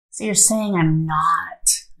So you're saying I'm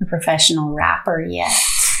not a professional rapper yet?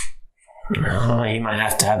 No, you might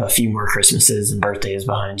have to have a few more Christmases and birthdays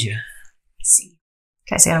behind you. Let's see.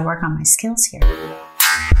 Guess I gotta work on my skills here.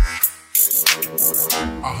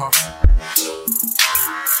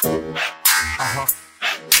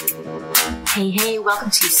 Hey,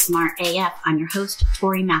 welcome to Smart AF. I'm your host,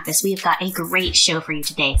 Tori Mathis. We have got a great show for you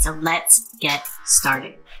today, so let's get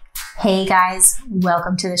started. Hey guys,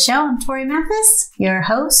 welcome to the show. I'm Tori Mathis, your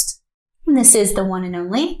host, and this is the one and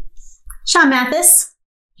only Sean Mathis.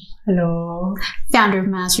 Hello. Founder of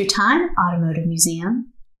Master Time Automotive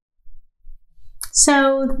Museum.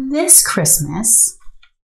 So this Christmas,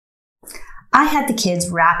 I had the kids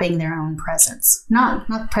wrapping their own presents.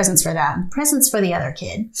 Not presents for them, presents for the other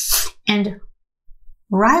kid. And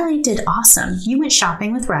Riley did awesome. You went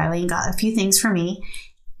shopping with Riley and got a few things for me.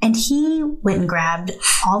 And he went and grabbed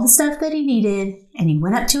all the stuff that he needed. And he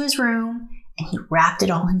went up to his room and he wrapped it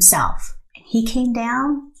all himself. And he came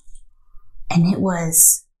down and it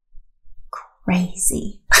was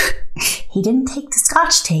crazy. He didn't take the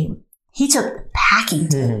Scotch tape. He took the packing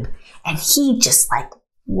tape and he just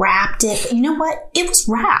wrapped it. You know what? It was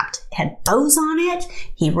wrapped. It had bows on it.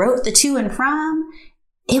 He wrote the to and from.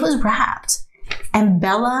 It was wrapped. And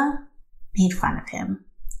Bella made fun of him.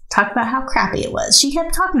 Talked about how crappy it was. She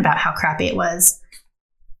kept talking about how crappy it was.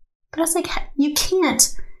 But I was like, you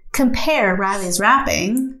can't compare Riley's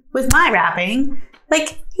rapping with my rapping.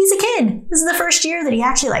 He's a kid. This is the first year that he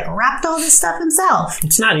actually wrapped all this stuff himself.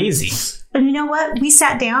 It's not easy. And you know what? We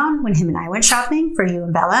sat down when him and I went shopping for you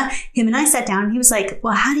and Bella. Him and I sat down and he was like,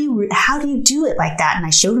 well, how do you do it like that? And I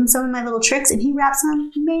showed him some of my little tricks and he raps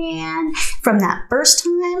them. Man, from that first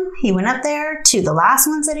time he went up there to the last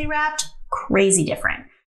ones that he rapped, crazy different.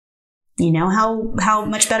 You know how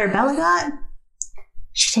much better Bella got?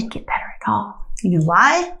 She didn't get better at all. You know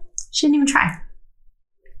why? She didn't even try.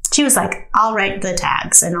 She was like, I'll write the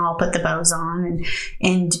tags and I'll put the bows on.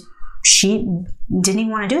 And she didn't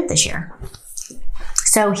even want to do it this year.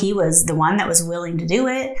 So he was the one that was willing to do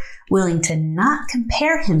it, willing to not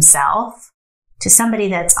compare himself to somebody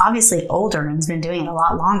that's obviously older and has been doing it a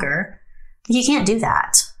lot longer. You can't do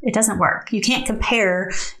that. It doesn't work. You can't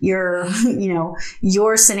compare your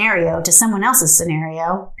scenario to someone else's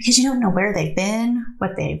scenario because you don't know where they've been,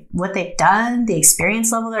 what they've done, the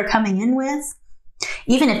experience level they're coming in with.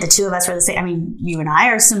 Even if the two of us were the same, you and I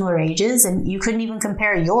are similar ages and you couldn't even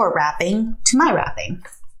compare your rapping to my rapping.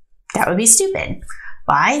 That would be stupid.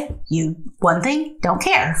 Why? You, one thing, don't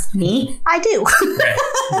care. Me, I do.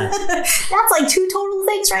 Right. That's two total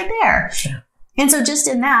things right there. Yeah. And so just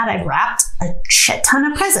in that, I wrapped a shit ton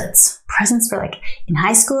of presents. Presents for in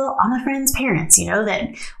high school, all my friends' parents,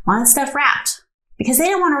 that wanted stuff wrapped. Because they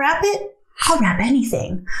didn't want to wrap it, I'll wrap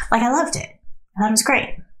anything. I loved it. I thought it was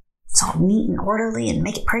great. It's all neat and orderly and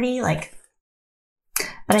make it pretty.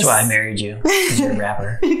 That's why I married you. Because you're a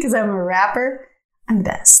rapper. Because I'm a rapper. I'm the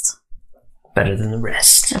best. Better than the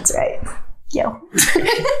rest. That's right. Yo.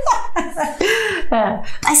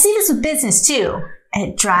 I see this with business too. And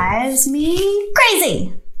it drives me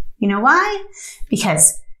crazy. You know why?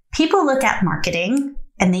 Because people look at marketing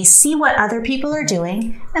and they see what other people are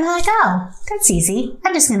doing and they're like, oh, that's easy.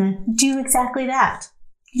 I'm just going to do exactly that.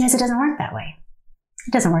 Because it doesn't work that way.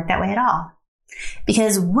 It doesn't work that way at all.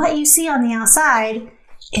 Because what you see on the outside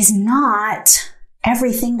is not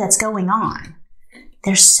everything that's going on.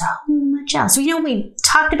 There's so much else. We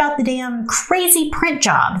talked about the damn crazy print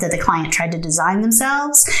job that the client tried to design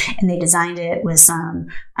themselves, and they designed it with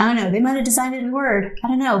they might have designed it in Word. I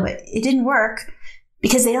don't know, but it didn't work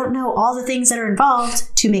because they don't know all the things that are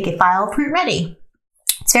involved to make a file print ready.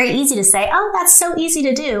 It's very easy to say, oh, that's so easy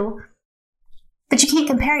to do, but you can't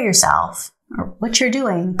compare yourself or what you're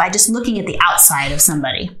doing by just looking at the outside of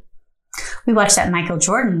somebody. We watched that Michael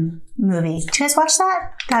Jordan movie. Did you guys watch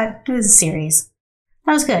that? It was a series.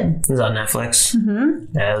 That was good. It was on Netflix.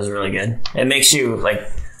 Mm-hmm. Yeah, it was really good. It makes you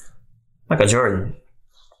Michael Jordan,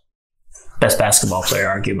 best basketball player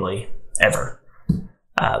arguably ever.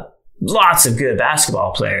 Lots of good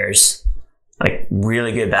basketball players,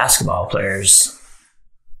 really good basketball players.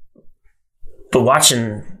 But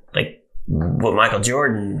watching what Michael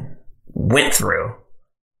Jordan went through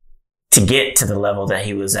to get to the level that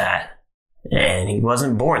he was at, and he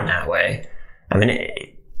wasn't born that way.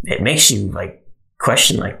 It makes you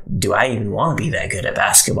question, do I even want to be that good at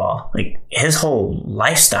basketball? His whole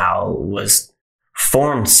lifestyle was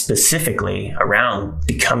formed specifically around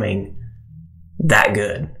becoming that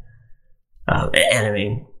good.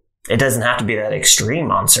 It doesn't have to be that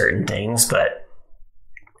extreme on certain things, but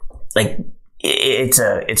it's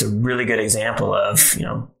a really good example of,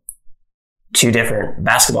 two different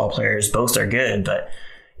basketball players. Both are good, but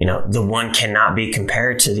the one cannot be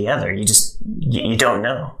compared to the other. You don't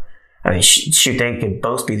know. I mean, shoot, they could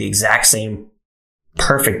both be the exact same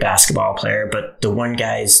perfect basketball player, but the one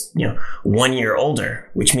guy's, 1 year older,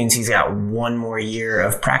 which means he's got 1 more year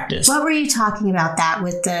of practice. What were you talking about that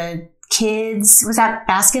with the kids? Was that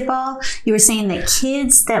basketball? You were saying that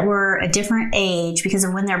kids that were a different age because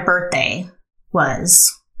of when their birthday was.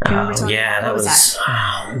 Oh, yeah, that was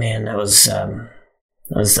oh man, that was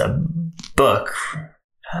a book.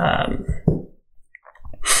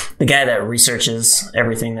 The guy that researches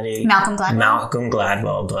everything that Malcolm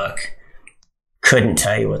Gladwell book. Couldn't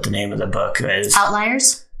tell you what the name of the book is.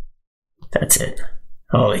 Outliers? That's it.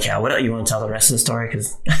 Holy cow. What, you want to tell the rest of the story?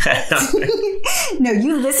 Because no,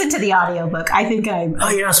 you listen to the audiobook. I think I'm... Oh,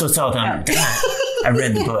 you're not supposed to tell them. No. I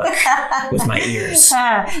read the book with my ears.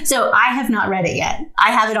 So I have not read it yet.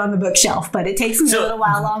 I have it on the bookshelf, but it takes me a little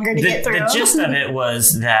while longer to get through. The gist of it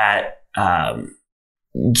was that,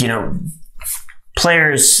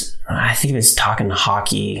 players, I think he was talking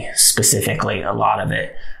hockey specifically, a lot of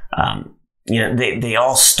it, they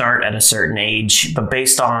all start at a certain age, but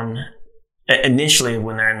based on initially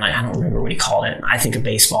when they're in, like, I don't remember what he called it. I think of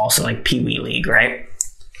baseball, so like Pee Wee League, right?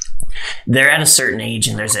 They're at a certain age,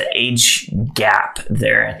 and there's an age gap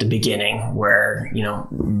there at the beginning where,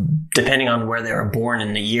 depending on where they were born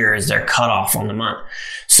in the years, they're cut off on the month.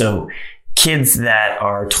 So kids that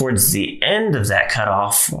are towards the end of that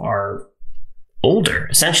cutoff are older,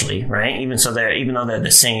 essentially, right? Even though they're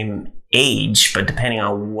the same age, but depending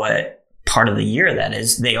on what part of the year that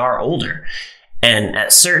is, they are older. And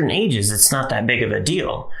at certain ages, it's not that big of a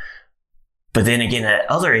deal. But then again, at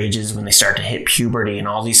other ages, when they start to hit puberty and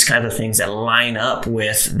all these kind of things that line up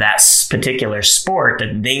with that particular sport,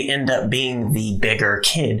 that they end up being the bigger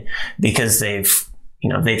kid because they've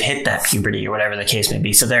hit that puberty or whatever the case may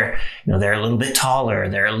be. So they're a little bit taller,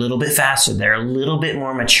 they're a little bit faster, they're a little bit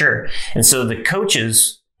more mature. And so the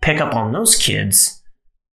coaches pick up on those kids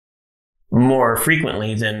more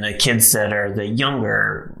frequently than the kids that are the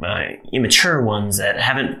younger, immature ones that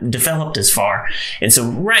haven't developed as far. And so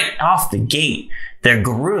right off the gate, they're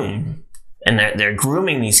groomed, and they're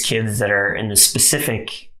grooming these kids that are in the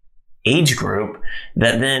specific age group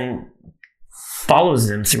that then follows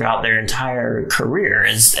them throughout their entire career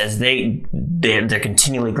as they're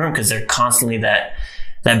continually groomed, because they're constantly that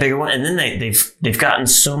bigger one. And then they've gotten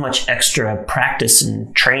so much extra practice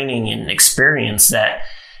and training and experience that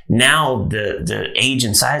now the age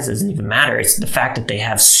and size doesn't even matter. It's the fact that they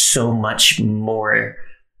have so much more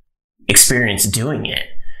experience doing it,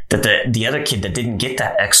 that the other kid that didn't get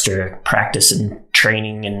that extra practice and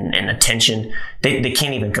training and attention, they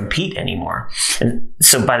can't even compete anymore. And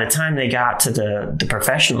so by the time they got to the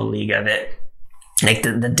professional league of it, like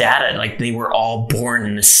the data, like they were all born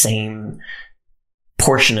in the same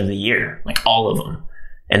portion of the year, like all of them.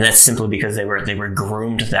 And that's simply because they were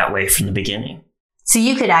groomed that way from the beginning. So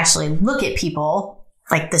you could actually look at people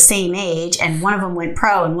like the same age, and one of them went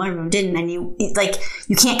pro and one of them didn't, and you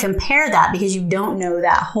can't compare that because you don't know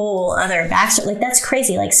that whole other backstory. Like, that's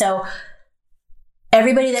crazy. Like, so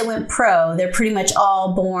everybody that went pro, they're pretty much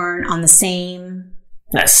all born on that same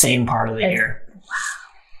part of the year. Wow,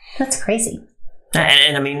 that's crazy.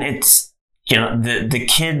 And I mean, it's the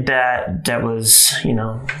kid that was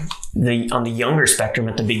on the younger spectrum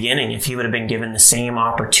at the beginning, if he would have been given the same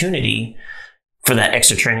opportunity for that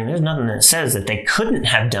extra training, there's nothing that says that they couldn't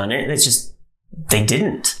have done it. It's just they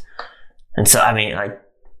didn't. And so, I mean,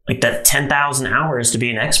 like that 10,000 hours to be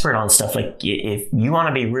an expert on stuff, like if you want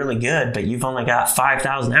to be really good, but you've only got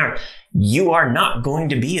 5,000 hours, you are not going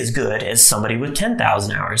to be as good as somebody with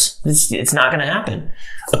 10,000 hours. It's not going to happen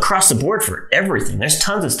across the board for everything. There's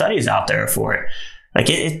tons of studies out there for it. Like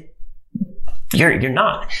you're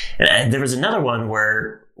not. And there was another one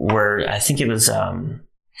where I think it was,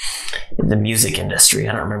 in the music industry.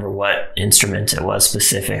 I don't remember what instrument it was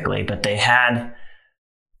specifically, but they had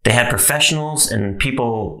professionals and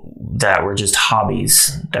people that were just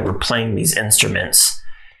hobbies that were playing these instruments.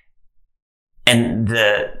 And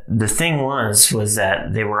the thing was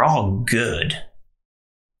that they were all good,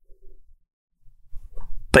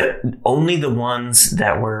 but only the ones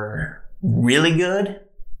that were really good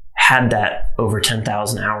had that over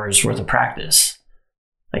 10,000 hours worth of practice.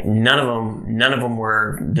 Like none of them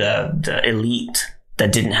were the elite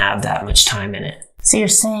that didn't have that much time in it. So you're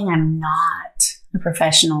saying I'm not a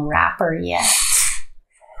professional rapper yet?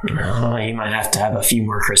 No, you might have to have a few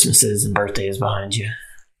more Christmases and birthdays behind you.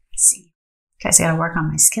 Let's see. Guys, I got to work on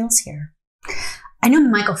my skills here. I know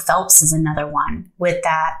Michael Phelps is another one with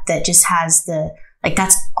that just has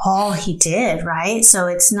that's all he did, right? So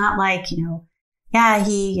it's not like, he,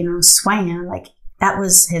 swam, like that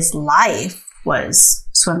was his life. was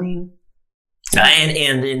swimming.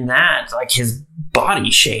 And in that, like, his body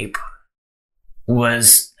shape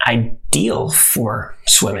was ideal for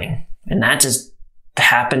swimming. And that just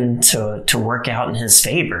happened to work out in his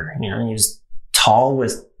favor. You know, he was tall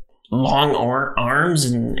with long arms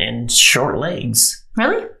and short legs.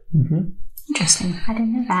 Really? Mm-hmm. Interesting. I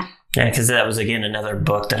didn't know that. Yeah, because that was, again, another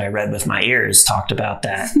book that I read with my ears talked about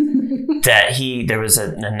that. There was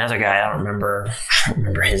another guy, I don't remember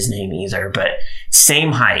his name either, but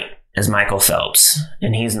same height as Michael Phelps,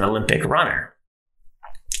 and he's an Olympic runner.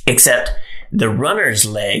 Except the runner's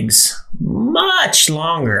legs much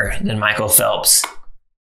longer than Michael Phelps,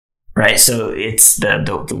 right? So it's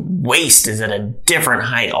the waist is at a different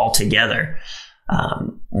height altogether,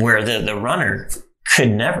 where the runner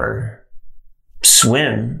could never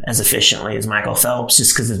swim as efficiently as Michael Phelps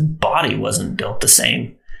just because his body wasn't built the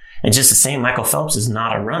same. And just the same, Michael Phelps is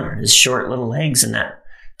not a runner. His short little legs and that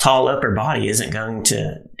tall upper body isn't going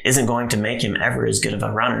to make him ever as good of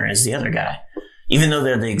a runner as the other guy, even though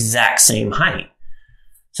they're the exact same height.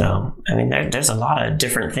 So, I mean, there's a lot of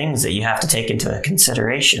different things that you have to take into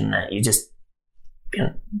consideration that you just,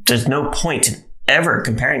 there's no point in ever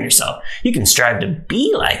comparing yourself. You can strive to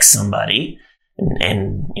be like somebody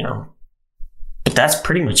and but that's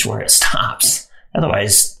pretty much where it stops.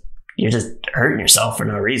 Otherwise, you're just hurting yourself for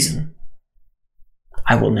no reason.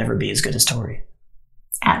 I will never be as good as Tori.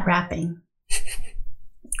 At rapping.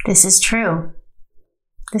 This is true.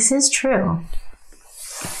 This is true.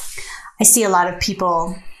 I see a lot of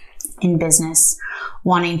people in business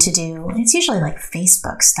wanting to do, it's usually like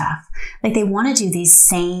Facebook stuff. Like they want to do these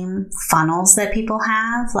same funnels that people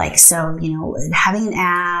have. Like, so, having an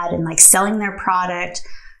ad and like selling their product.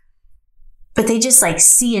 But they just like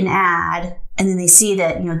see an ad and then they see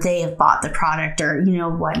that, they have bought the product or,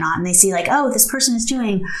 whatnot. And they see like, oh, this person is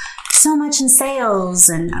doing so much in sales.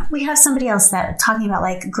 And we have somebody else that talking about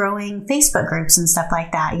like growing Facebook groups and stuff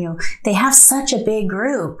like that. They have such a big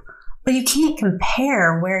group, but you can't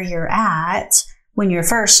compare where you're at when you're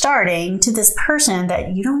first starting to this person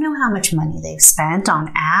that you don't know how much money they've spent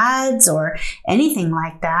on ads or anything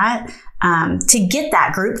like that. To get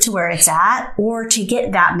that group to where it's at or to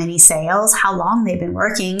get that many sales, how long they've been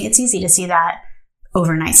working, it's easy to see that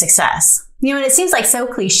overnight success. And it seems like so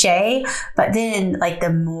cliche, but then like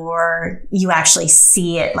the more you actually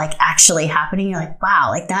see it like actually happening, you're like, wow,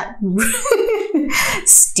 like that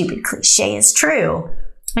stupid cliche is true.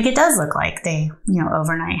 Like it does look like they,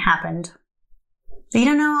 overnight happened. But you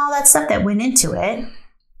don't know all that stuff that went into it.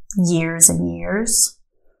 Years and years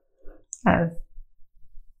of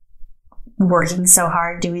working so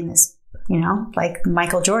hard doing this, like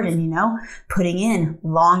Michael Jordan, putting in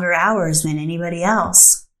longer hours than anybody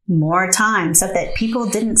else, more time, stuff that people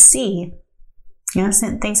didn't see, things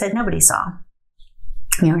that nobody saw,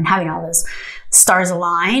 and having all those stars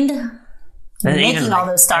aligned, making all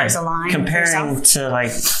those stars align. Comparing to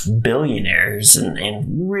like billionaires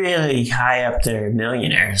and really high up there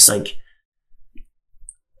millionaires, like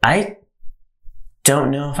I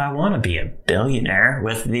don't know if I want to be a billionaire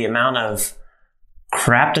with the amount of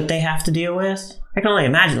crap that they have to deal with. I can only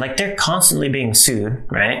imagine, like, they're constantly being sued,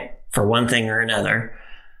 right? For one thing or another.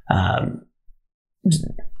 I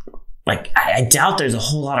doubt there's a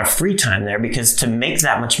whole lot of free time there because to make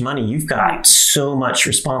that much money, you've got so much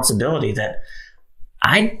responsibility that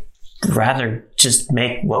I'd rather just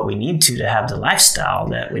make what we need to have the lifestyle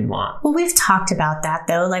that we'd want. Well, we've talked about that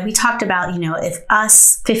though. Like we talked about, if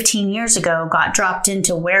us 15 years ago got dropped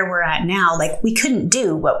into where we're at now, like we couldn't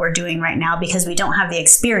do what we're doing right now because we don't have the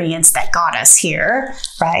experience that got us here.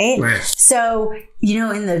 Right. So,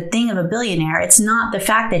 in the thing of a billionaire, it's not the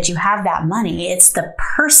fact that you have that money. It's the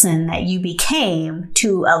person that you became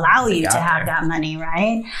to allow you to have that money.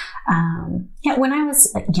 Right. When I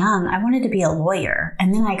was young, I wanted to be a lawyer.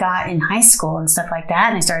 And then I got in high school and stuff like that.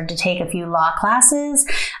 And I started to take a few law classes.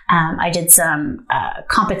 I did some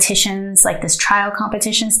competitions, like this trial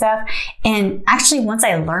competition stuff. And actually, once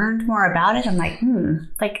I learned more about it, I'm like,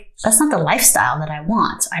 that's not the lifestyle that I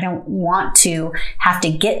want. I don't want to have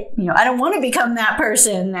to get, I don't want to become that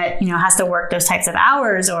person that, has to work those types of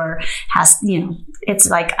hours or has, it's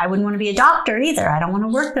like, I wouldn't want to be a doctor either. I don't want to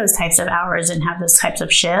work those types of hours and have those types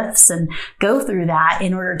of shifts and go through that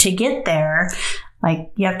in order to get there.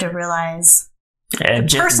 Like you have to realize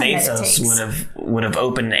Jeff Bezos would have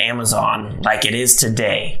opened Amazon like it is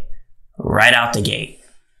today, right out the gate.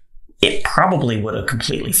 It probably would have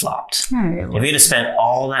completely flopped. If he'd have spent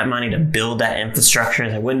all that money to build that infrastructure,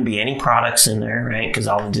 there wouldn't be any products in there, right? Because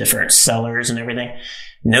all the different sellers and everything.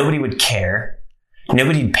 Nobody would care.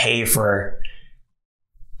 Nobody'd pay for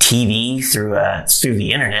TV through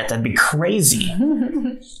the internet. That'd be crazy.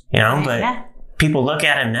 But people look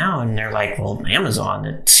at him now and they're like, well, Amazon,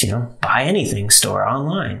 it's, buy anything store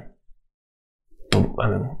online. But I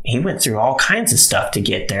mean, he went through all kinds of stuff to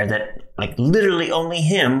get there that like literally only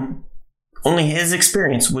his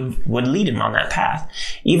experience would lead him on that path.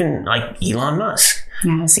 Even like Elon Musk.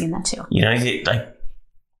 Yeah, I've seen that too.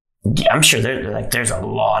 I'm sure there's a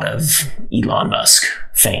lot of Elon Musk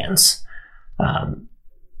fans. Probably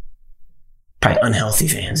unhealthy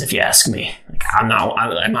fans, if you ask me. Like, I'm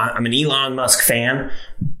an Elon Musk fan,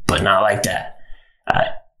 but not like that.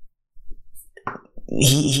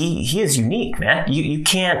 He is unique, man. You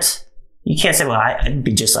can't say, well, I'd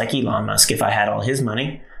be just like Elon Musk if I had all his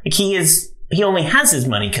money. Like he only has his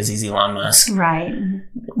money because he's Elon Musk. Right.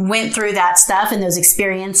 Went through that stuff and those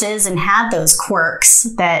experiences and had those quirks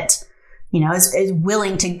that, is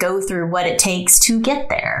willing to go through what it takes to get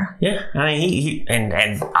there. Yeah. I mean, he and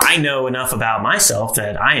I know enough about myself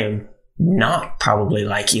that I am not probably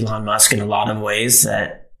like Elon Musk in a lot of ways.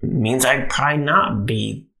 That means I'd probably not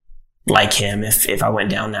be like him if I went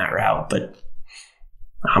down that route, but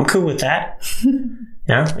I'm cool with that.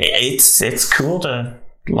 It's cool to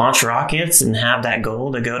launch rockets and have that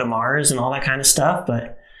goal to go to Mars and all that kind of stuff,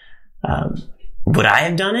 but would I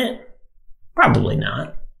have done it? Probably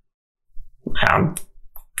not. I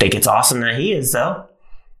think it's awesome that he is, though.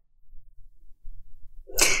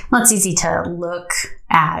 Well, it's easy to look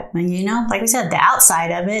at, like we said, the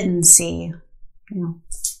outside of it and see,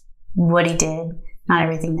 what he did, not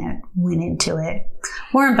everything that went into it.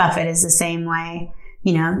 Warren Buffett is the same way,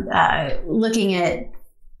 looking at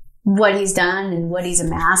what he's done and what he's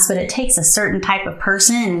amassed, but it takes a certain type of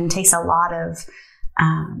person and it takes a lot of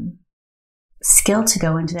skill to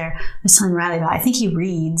go into there. I was telling Riley about, I think he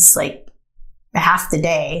reads like half the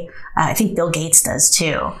day. I think Bill Gates does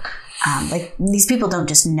too. Like these people don't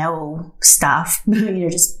just know stuff,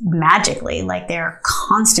 just magically. Like they're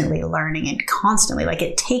constantly learning and constantly, like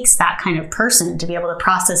it takes that kind of person to be able to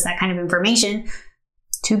process that kind of information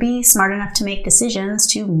to be smart enough to make decisions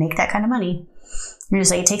to make that kind of money. You're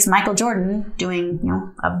just like, it takes Michael Jordan doing,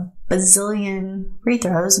 a bazillion free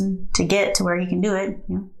throws and to get to where he can do it.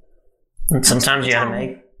 And sometimes you got to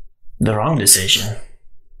make the wrong decision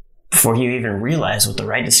before you even realize what the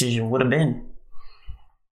right decision would have been.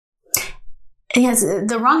 Yes,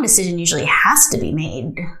 the wrong decision usually has to be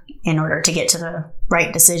made in order to get to the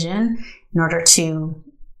right decision, in order to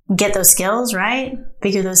get those skills, right?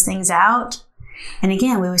 Figure those things out. And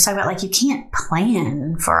again, we always talk about like, you can't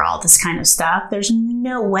plan for all this kind of stuff. There's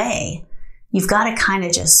no way. You've got to kind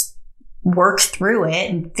of just work through it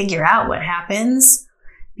and figure out what happens,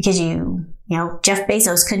 because Jeff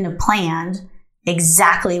Bezos couldn't have planned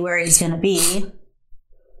exactly where he's going to be.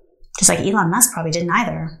 Just like Elon Musk probably didn't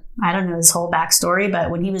either. I don't know his whole backstory, but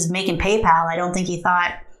when he was making PayPal, I don't think he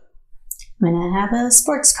thought, I'm going to have a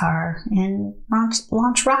sports car and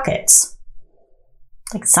launch rockets.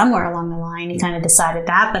 Like somewhere along the line, he kind of decided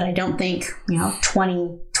that, but I don't think,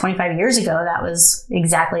 20, 25 years ago, that was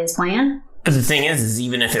exactly his plan. But the thing is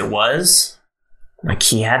even if it was, like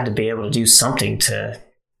he had to be able to do something to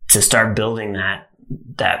start building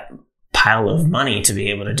that pile of money to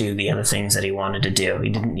be able to do the other things that he wanted to do.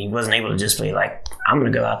 He wasn't able to just be like, I'm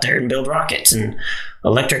going to go out there and build rockets and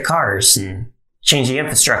electric cars and change the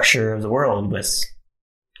infrastructure of the world with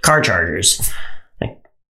car chargers.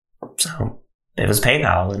 So it was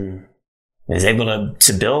PayPal, and he was able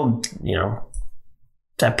to build,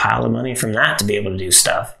 that pile of money from that to be able to do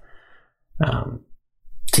stuff.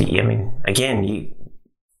 Again,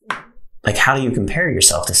 how do you compare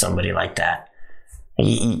yourself to somebody like that?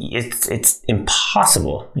 It's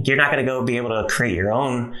impossible. Like you're not going to go be able to create your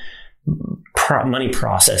own money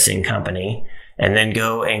processing company and then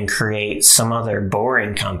go and create some other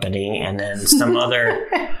boring company and then some other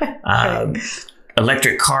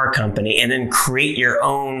electric car company and then create your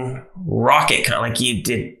own rocket company. Like you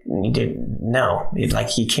did. No,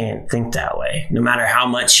 you can't think that way. No matter how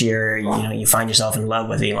much you find yourself in love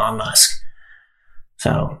with Elon Musk.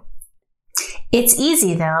 So. It's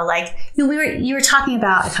easy though. Like you were talking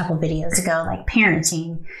about a couple of videos ago, like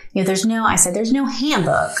parenting. There's no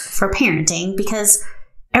handbook for parenting because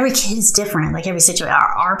every kid is different. Like every situation,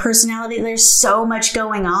 our personality, there's so much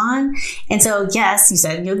going on. And so, yes, you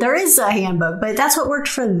said, there is a handbook, but that's what worked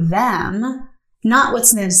for them, not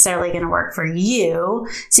what's necessarily going to work for you.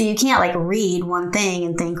 So you can't like read one thing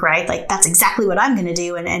and think, right, like that's exactly what I'm going to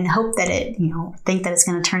do and hope that it, think that it's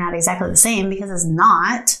going to turn out exactly the same, because it's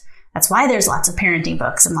not. That's why there's lots of parenting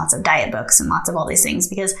books and lots of diet books and lots of all these things,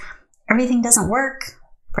 because everything doesn't work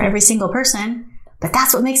for every single person, but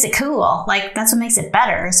that's what makes it cool. Like that's what makes it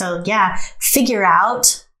better. So yeah, figure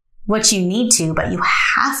out what you need to, but you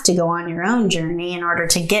have to go on your own journey in order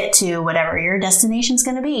to get to whatever your destination's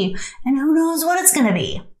going to be. And who knows what it's going to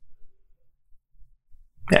be.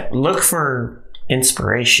 Yeah, look for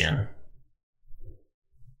inspiration.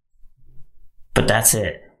 But that's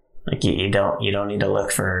it. Like you don't need to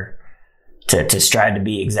look for to strive to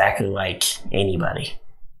be exactly like anybody.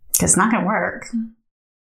 It's not going to work.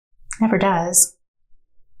 Never does.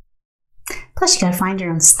 Plus, you got to find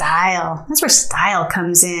your own style. That's where style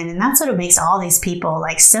comes in. And that's what makes all these people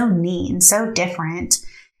like so neat and so different,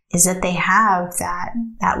 is that they have that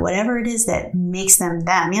whatever it is that makes them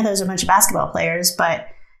them. Yeah, there's a bunch of basketball players, but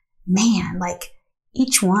man, like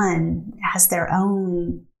each one has their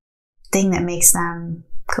own thing that makes them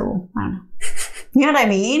cool. I don't know. You know what I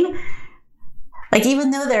mean? Like,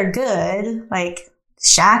 even though they're good, like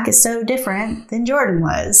Shaq is so different than Jordan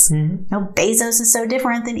was. Mm-hmm. You know, Bezos is so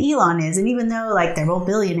different than Elon is. And even though like they're both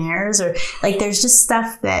billionaires, or like there's just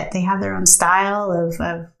stuff that they have their own style of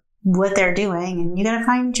what they're doing, and you got to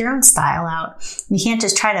find your own style out. You can't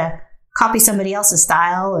just try to copy somebody else's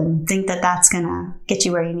style and think that that's going to get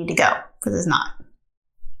you where you need to go, because it's not.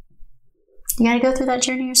 You got to go through that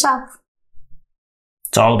journey yourself.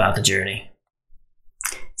 It's all about the journey.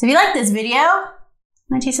 So if you like this video, why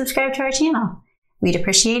don't you subscribe to our channel? We'd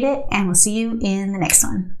appreciate it, and we'll see you in the next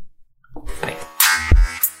one. Bye.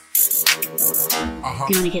 If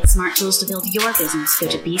you want to get smart tools to build your business, go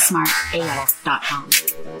to besmartaf.com.